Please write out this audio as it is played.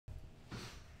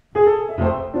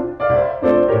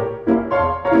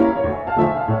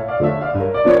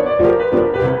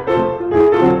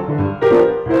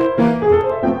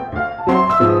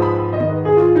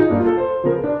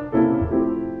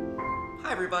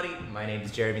everybody. My name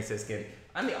is Jeremy Siskind.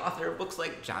 I'm the author of books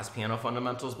like Jazz Piano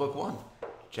Fundamentals Book 1,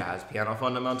 Jazz Piano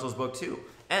Fundamentals Book 2,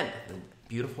 and the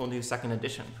beautiful new second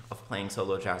edition of Playing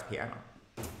Solo Jazz Piano.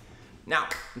 Now,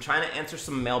 I'm trying to answer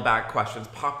some mailbag questions,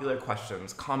 popular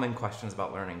questions, common questions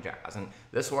about learning jazz, and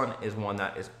this one is one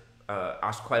that is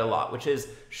asked quite a lot, which is,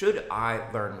 should I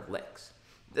learn licks?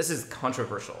 This is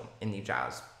controversial in the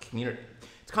jazz community.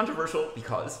 It's controversial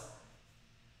because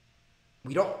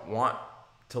we don't want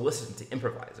to listen to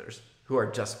improvisers who are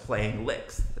just playing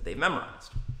licks that they've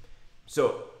memorized.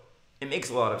 So it makes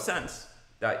a lot of sense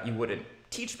that you wouldn't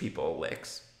teach people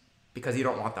licks because you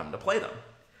don't want them to play them.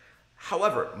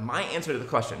 However, my answer to the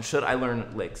question, should I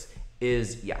learn licks,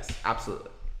 is yes,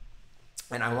 absolutely.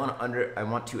 And I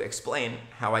want to explain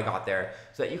how I got there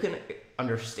so that you can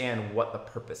understand what the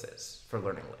purpose is for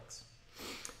learning licks.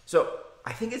 So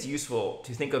I think it's useful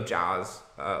to think of jazz,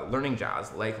 learning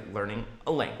jazz, like learning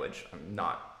a language.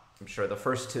 I'm sure the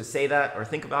first to say that or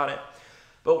think about it.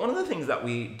 But one of the things that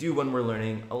we do when we're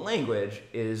learning a language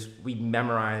is we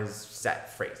memorize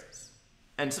set phrases.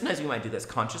 And sometimes we might do this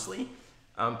consciously,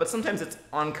 but sometimes it's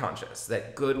unconscious,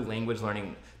 that good language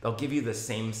learning, they'll give you the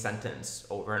same sentence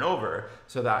over and over,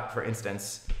 so that, for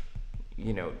instance,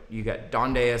 you get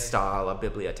 "Donde está la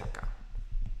biblioteca?"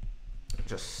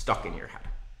 just stuck in your head.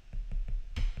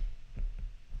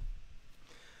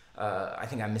 I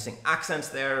think I'm missing accents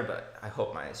there, but I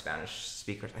hope my Spanish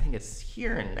speakers, I think it's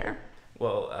here and there,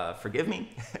 will forgive me.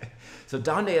 So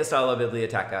 "Donde está la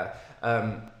biblioteca?"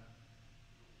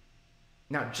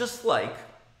 Now, just like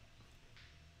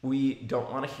we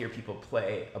don't want to hear people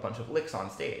play a bunch of licks on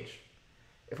stage,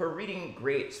 if we're reading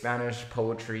great Spanish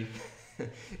poetry,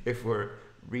 if we're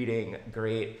reading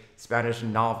great Spanish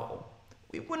novel,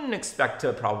 we wouldn't expect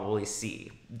to probably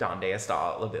see "Donde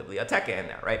está la biblioteca" in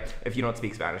there, right? If you don't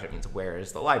speak Spanish, it means "where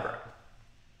is the library?"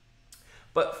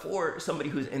 But for somebody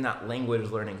who's in that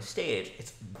language learning stage,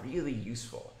 it's really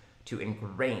useful to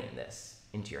ingrain this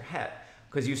into your head,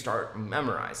 because you start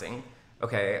memorizing,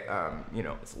 okay,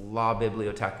 it's "la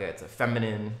biblioteca," it's a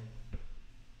feminine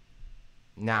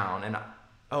noun, and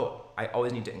I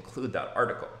always need to include that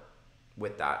article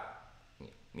with that,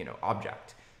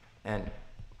 object. And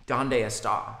 "Donde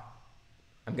está?"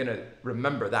 I'm gonna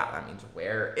remember that. That means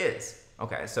 "where is?"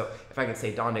 Okay, so if I can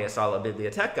say "Donde está la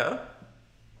biblioteca?"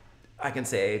 I can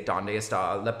say "Donde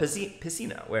está la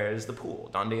piscina?" Where is the pool?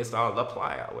 "Donde está la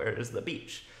playa?" Where is the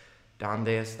beach?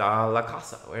 "Donde está la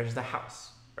casa?" Where is the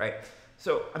house? Right?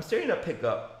 So I'm starting to pick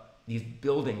up these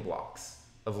building blocks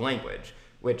of language,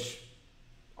 which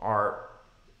are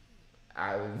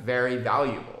very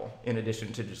valuable in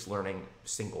addition to just learning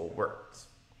single words.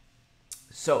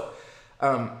 So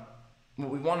what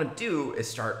we want to do is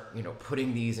start,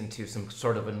 putting these into some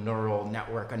sort of a neural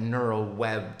network, a neural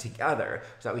web together,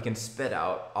 so that we can spit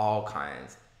out all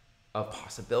kinds of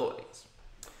possibilities.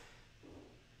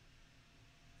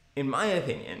 In my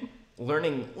opinion,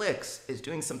 learning licks is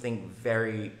doing something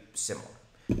very similar.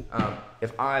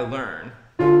 If I learn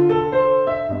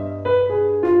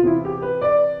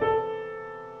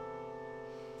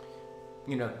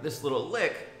this little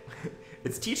lick,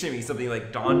 it's teaching me something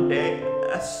like "Donde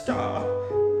está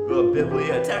la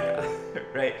biblioteca?"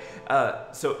 right?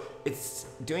 So it's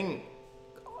doing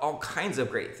all kinds of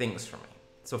great things for me.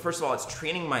 So first of all, it's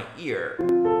training my ear,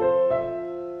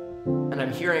 and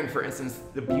I'm hearing, for instance,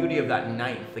 the beauty of that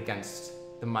ninth against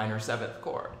the minor seventh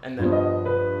chord, and then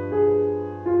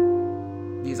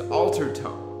these altered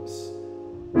tones.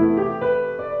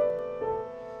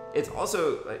 It's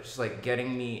also just like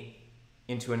getting me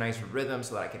into a nice rhythm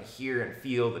so that I can hear and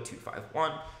feel the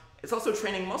 2-5-1. It's also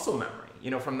training muscle memory.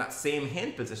 From that same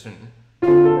hand position, I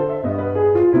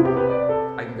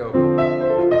can go.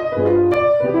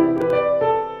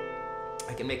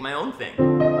 I can make my own thing.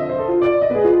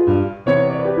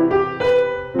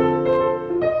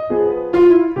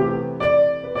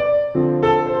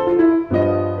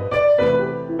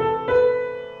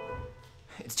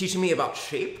 It's teaching me about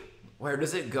shape. Where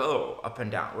does it go up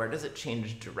and down? Where does it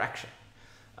change direction?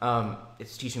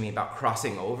 It's teaching me about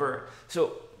crossing over.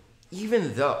 So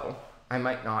even though I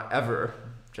might not ever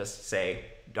just say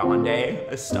 "Donde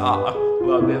está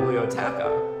la biblioteca?",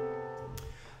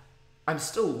 I'm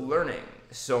still learning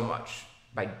so much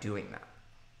by doing that.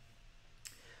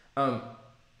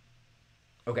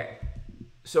 Okay,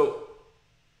 so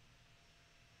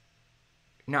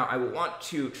now I want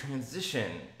to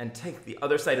transition and take the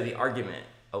other side of the argument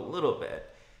a little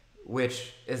bit,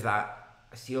 which is that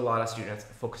I see a lot of students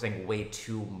focusing way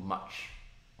too much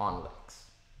on licks,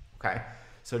 okay?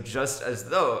 So just as you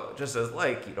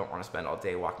don't want to spend all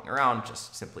day walking around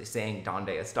just simply saying "Donde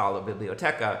está la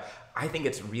biblioteca?", I think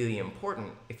it's really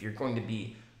important, if you're going to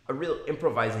be a real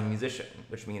improvising musician,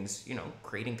 which means,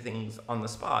 creating things on the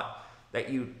spot, that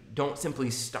you don't simply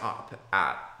stop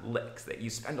at licks, that you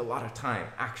spend a lot of time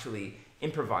actually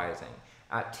improvising,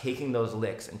 at taking those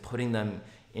licks and putting them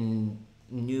in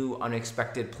new,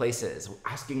 unexpected places,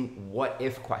 asking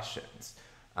what-if questions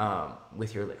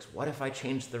with your licks. What if I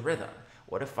changed the rhythm?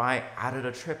 What if I added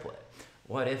a triplet?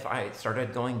 What if I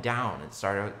started going down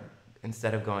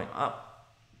instead of going up?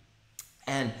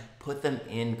 And put them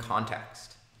in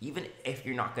context. Even if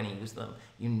you're not going to use them,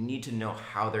 you need to know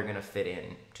how they're going to fit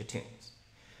in to tunes.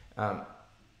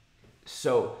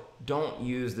 So don't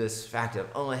use this fact of,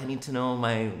 I need to know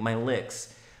my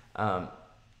licks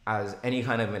as any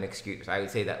kind of an excuse. I would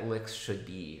say that licks should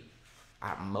be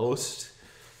at most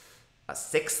a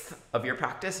sixth of your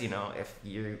practice. If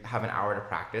you have an hour to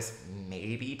practice,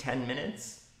 maybe 10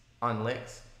 minutes on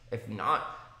licks. If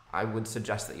not, I would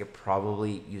suggest that you're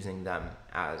probably using them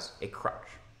as a crutch.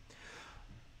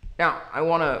 Now, I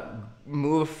want to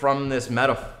move from this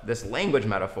language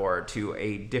metaphor to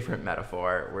a different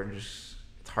metaphor.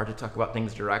 It's hard to talk about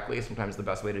things directly. Sometimes the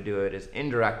best way to do it is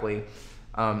indirectly.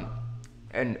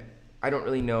 And I don't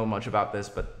really know much about this,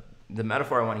 but the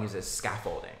metaphor I want to use is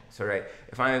scaffolding. So, right,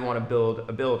 if I want to build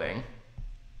a building,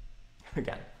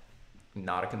 again,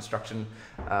 not a construction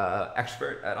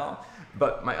expert at all,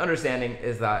 but my understanding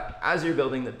is that as you're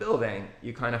building the building,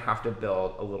 you kind of have to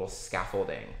build a little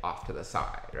scaffolding off to the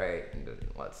side, right? And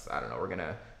we're going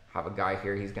to have a guy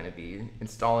here, he's going to be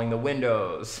installing the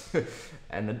windows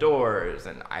and the doors,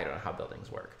 and I don't know how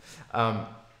buildings work.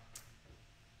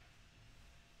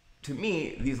 To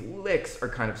me, these licks are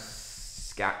kind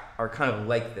of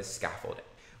like this scaffolding.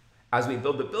 As we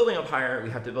build the building up higher, we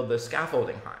have to build the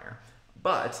scaffolding higher.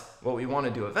 But what we want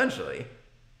to do eventually,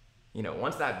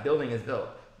 once that building is built,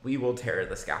 we will tear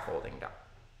the scaffolding down.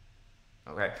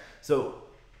 Okay? So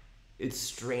it's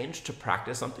strange to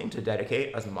practice something, to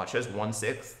dedicate as much as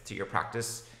 1/6 to your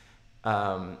practice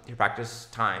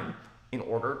time in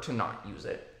order to not use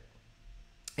it.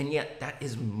 And yet that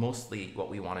is mostly what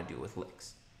we want to do with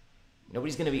licks.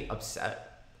 Nobody's going to be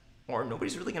upset, or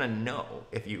nobody's really going to know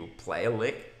if you play a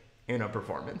lick in a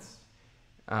performance.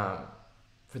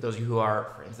 For those of you who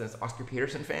are, for instance, Oscar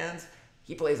Peterson fans,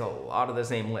 he plays a lot of the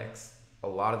same licks a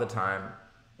lot of the time.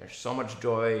 There's so much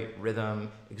joy, rhythm,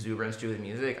 exuberance to his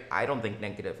music. I don't think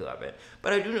negatively of it.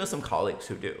 But I do know some colleagues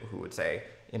who do, who would say,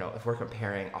 if we're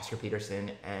comparing Oscar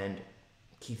Peterson and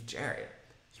Keith Jarrett,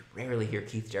 you rarely hear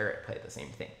Keith Jarrett play the same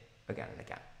thing again and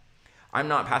again. I'm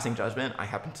not passing judgment. I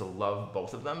happen to love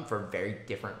both of them for very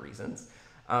different reasons.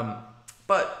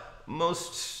 But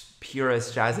most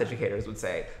purist jazz educators would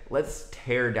say, let's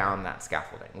tear down that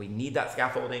scaffolding. We need that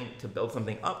scaffolding to build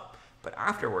something up, but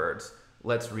afterwards,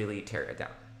 let's really tear it down.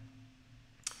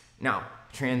 Now,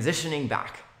 transitioning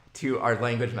back to our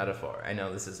language metaphor. I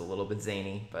know this is a little bit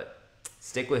zany, but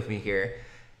stick with me here.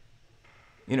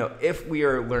 If we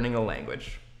are learning a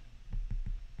language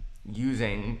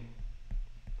using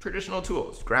traditional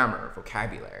tools, grammar,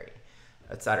 vocabulary,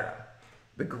 etc.,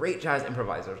 the great jazz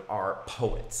improvisers are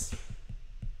poets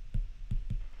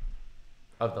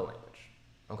of the language,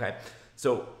 okay?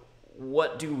 So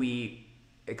what do we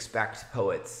expect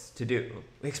poets to do?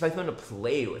 We expect them to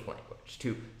play with language,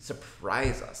 to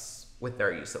surprise us with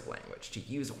their use of language, to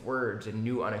use words in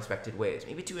new, unexpected ways,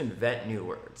 maybe to invent new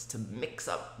words, to mix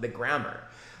up the grammar,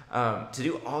 to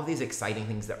do all these exciting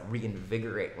things that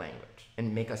reinvigorate language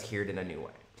and make us hear it in a new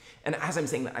way. And as I'm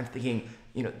saying that, I'm thinking,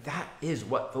 that is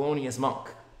what Thelonious Monk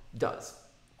does,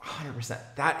 100%.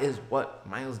 That is what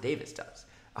Miles Davis does,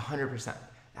 100%.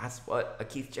 That's what a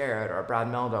Keith Jarrett or a Brad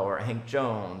Mehldau or a Hank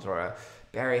Jones or a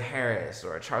Barry Harris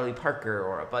or a Charlie Parker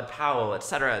or a Bud Powell, et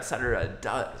cetera,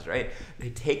 does, right? They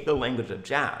take the language of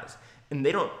jazz and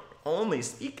they don't only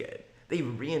speak it, they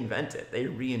reinvent it, they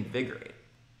reinvigorate.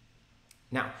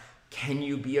 Now, can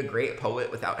you be a great poet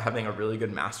without having a really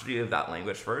good mastery of that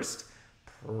language first?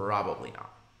 Probably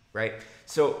not, right?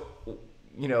 So,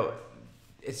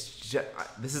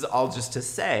 this is all just to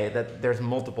say that there's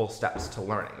multiple steps to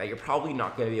learning, that you're probably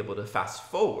not going to be able to fast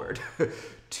forward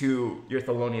to your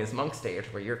Thelonious Monk stage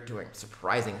where you're doing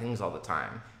surprising things all the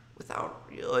time without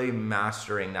really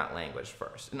mastering that language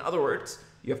first. In other words,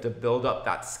 you have to build up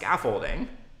that scaffolding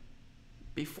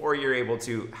before you're able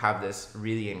to have this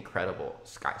really incredible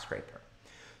skyscraper.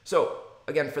 So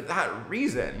again, for that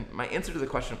reason, my answer to the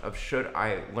question of should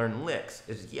I learn licks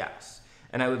is yes.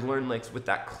 And I would learn licks with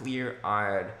that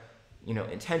clear-eyed,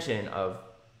 intention of,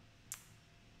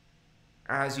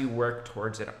 as you work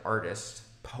towards an artist,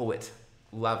 poet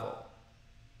level,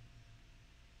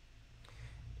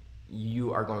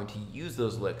 you are going to use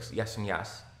those licks, yes and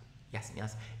yes,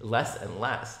 less and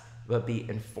less, but be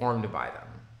informed by them.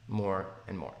 more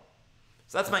and more.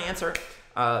 So that's my answer,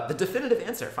 the definitive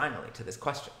answer, finally, to this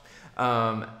question.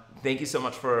 Thank you so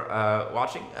much for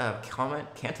watching. Comment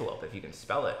cantaloupe if you can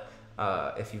spell it,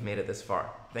 if you've made it this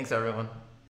far. Thanks, everyone.